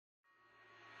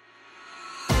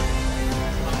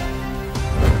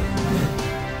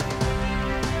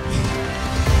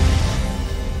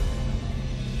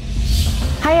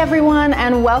everyone,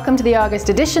 and welcome to the August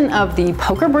edition of the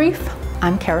Poker Brief.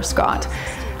 I'm Kara Scott.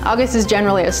 August is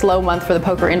generally a slow month for the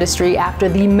poker industry after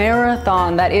the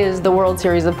marathon that is the World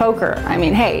Series of Poker. I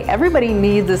mean, hey, everybody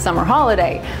needs a summer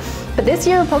holiday. But this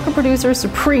year, poker producer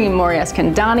Supreme, Maurice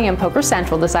Kandani, and Poker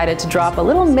Central decided to drop a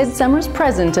little midsummer's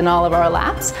present in all of our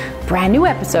laps. Brand new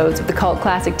episodes of the cult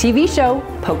classic TV show,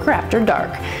 Poker After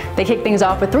Dark. They kicked things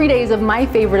off with 3 days of my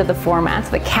favorite of the formats,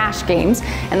 the cash games,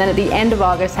 and then at the end of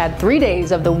August had 3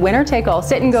 days of the winner-take-all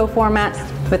sit-and-go format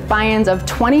with buy-ins of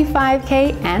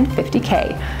 $25K and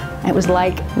 $50K. It was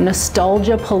like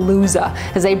nostalgia palooza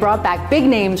as they brought back big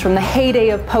names from the heyday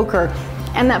of poker.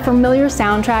 And that familiar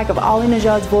soundtrack of Ali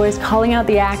Najad's voice calling out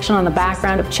the action on the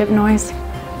background of chip noise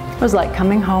was like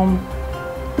coming home.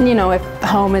 You know, if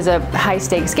home is a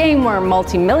high-stakes game where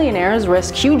multi-millionaires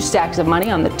risk huge stacks of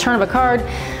money on the turn of a card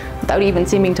without even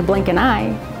seeming to blink an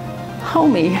eye,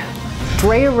 homie.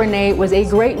 Drea Renee was a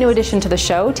great new addition to the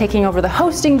show, taking over the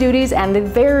hosting duties and the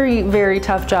very, very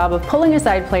tough job of pulling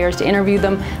aside players to interview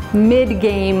them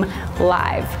mid-game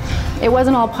live. It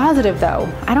wasn't all positive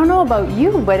though. I don't know about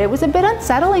you, but it was a bit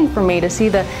unsettling for me to see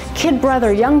the kid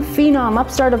brother, young phenom,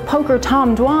 upstart of poker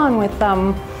Tom Dwan with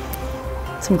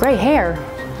some gray hair.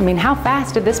 I mean, how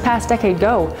fast did this past decade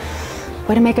go?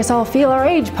 Way to make us all feel our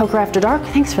age, Poker After Dark.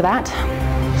 Thanks for that.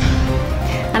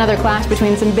 Another clash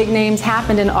between some big names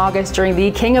happened in August during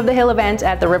the King of the Hill event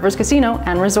at the Rivers Casino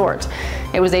and Resort.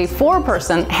 It was a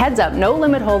 4-person, heads-up,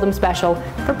 no-limit hold'em special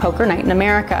for Poker Night in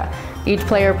America. Each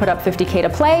player put up $50K to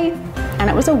play, and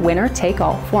it was a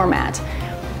winner-take-all format.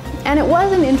 And it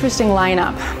was an interesting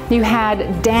lineup. You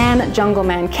had Dan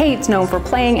Jungleman Cates, known for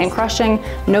playing and crushing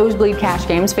nosebleed cash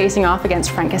games, facing off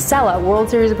against Frank Casella, World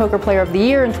Series of Poker Player of the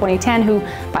Year in 2010, who,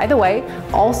 by the way,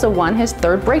 also won his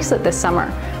 3rd bracelet this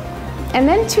summer. And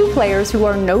then 2 players who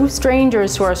are no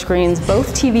strangers to our screens,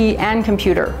 both TV and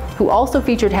computer, who also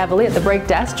featured heavily at the break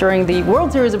desk during the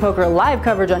World Series of Poker live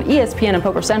coverage on ESPN and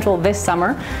Poker Central this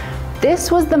summer.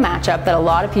 This was the matchup that a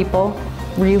lot of people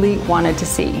really wanted to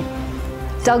see.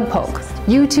 Doug Polk,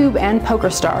 YouTube and poker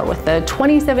star with the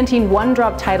 2017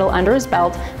 one-drop title under his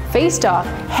belt, faced off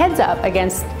heads up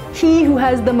against he who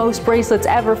has the most bracelets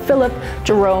ever, Philip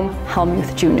Jerome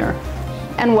Hellmuth Jr.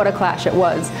 And what a clash it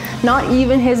was. Not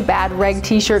even his bad reg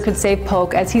t-shirt could save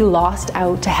Polk as he lost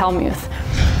out to Hellmuth.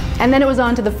 And then it was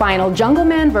on to the final,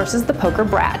 Jungleman versus the Poker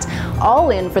Brat,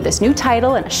 all in for this new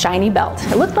title and a shiny belt.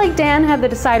 It looked like Dan had the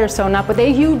decider sewn up with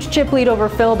a huge chip lead over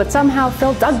Phil, but somehow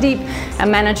Phil dug deep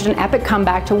and managed an epic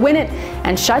comeback to win it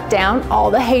and shut down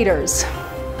all the haters.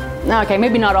 Okay,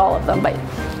 maybe not all of them, but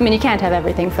I mean, you can't have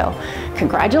everything, Phil.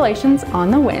 Congratulations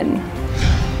on the win.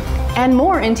 And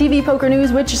more in TV poker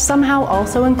news, which somehow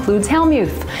also includes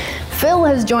Hellmuth. Phil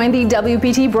has joined the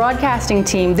WPT broadcasting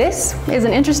team. This is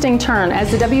an interesting turn,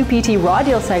 as the WPT Raw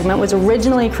Deal segment was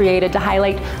originally created to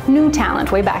highlight new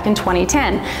talent way back in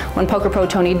 2010, when poker pro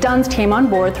Tony Dunst came on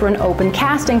board through an open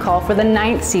casting call for the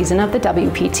 9th season of the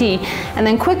WPT, and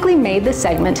then quickly made the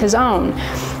segment his own.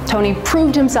 Tony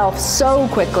proved himself so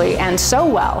quickly and so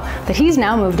well that he's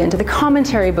now moved into the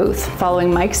commentary booth,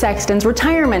 following Mike Sexton's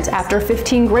retirement after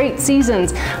 15 great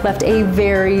seasons left a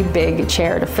very big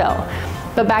chair to fill.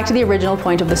 But back to the original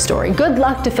point of the story. Good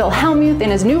luck to Phil Hellmuth in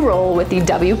his new role with the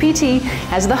WPT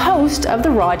as the host of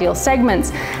the Raw Deal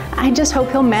segments. I just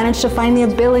hope he'll manage to find the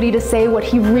ability to say what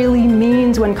he really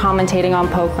means when commentating on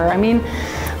poker. I mean,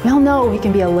 we all know he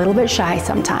can be a little bit shy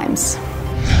sometimes.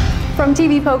 From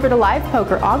TV poker to live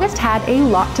poker, August had a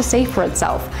lot to say for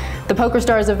itself. The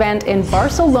PokerStars event in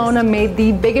Barcelona made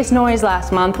the biggest noise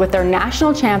last month with their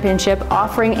national championship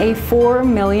offering a €4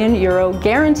 million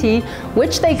guarantee,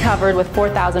 which they covered with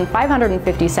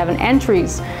 4,557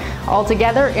 entries.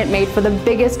 Altogether, it made for the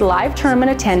biggest live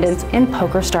tournament attendance in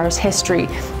PokerStars history.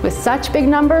 With such big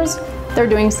numbers, they're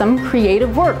doing some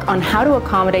creative work on how to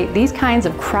accommodate these kinds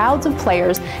of crowds of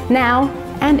players now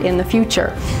and in the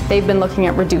future. They've been looking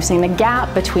at reducing the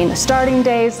gap between the starting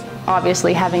days,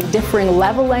 obviously having differing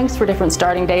level lengths for different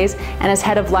starting days, and as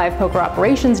head of live poker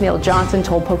operations, Neil Johnson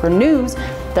told Poker News,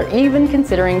 they're even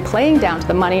considering playing down to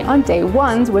the money on day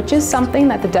ones, which is something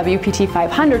that the WPT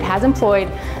 500 has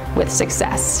employed with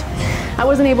success. I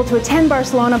wasn't able to attend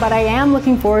Barcelona, but I am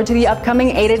looking forward to the upcoming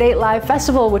 888 Live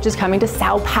Festival, which is coming to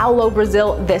Sao Paulo,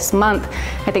 Brazil this month.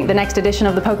 I think the next edition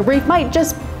of the Poker Brief might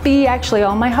just be actually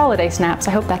all my holiday snaps.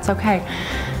 I hope that's okay.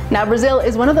 Now, Brazil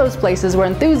is one of those places where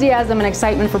enthusiasm and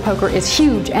excitement for poker is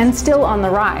huge and still on the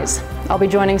rise. I'll be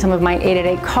joining some of my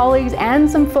 888 colleagues and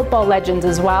some football legends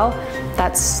as well.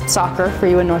 That's soccer for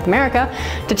you in North America,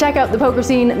 to check out the poker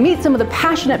scene, meet some of the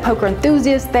passionate poker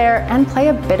enthusiasts there, and play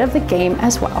a bit of the game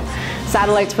as well.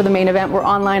 Satellites for the main event were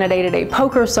online at 888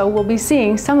 Poker, so we'll be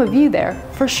seeing some of you there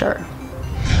for sure.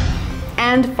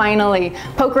 And finally,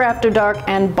 Poker After Dark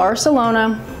and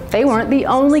Barcelona, they weren't the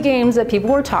only games that people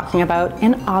were talking about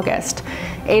in August.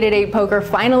 888 Poker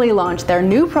finally launched their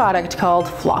new product called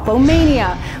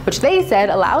Flopomania, which they said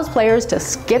allows players to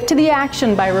skip to the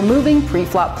action by removing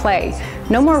pre-flop play.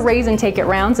 No more raise and take it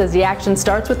rounds, as the action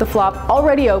starts with the flop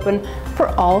already open for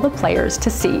all the players to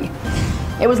see.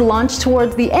 It was launched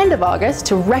towards the end of August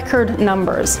to record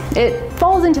numbers. It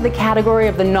falls into the category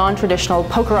of the non-traditional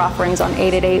poker offerings on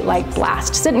 888 like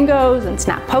Blast Sit and Goes and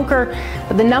Snap Poker,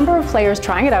 but the number of players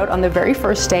trying it out on the very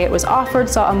first day it was offered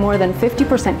saw a more than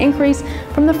 50% increase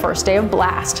from the first day of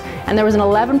Blast, and there was an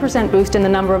 11% boost in the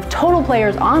number of total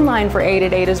players online for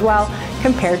 888 as well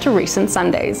compared to recent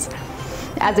Sundays.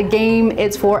 As a game,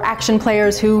 it's for action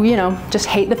players who, just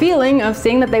hate the feeling of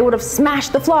seeing that they would have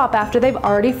smashed the flop after they've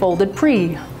already folded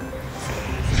pre.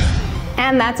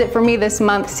 And that's it for me this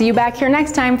month. See you back here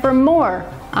next time for more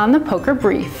on the Poker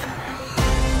Brief.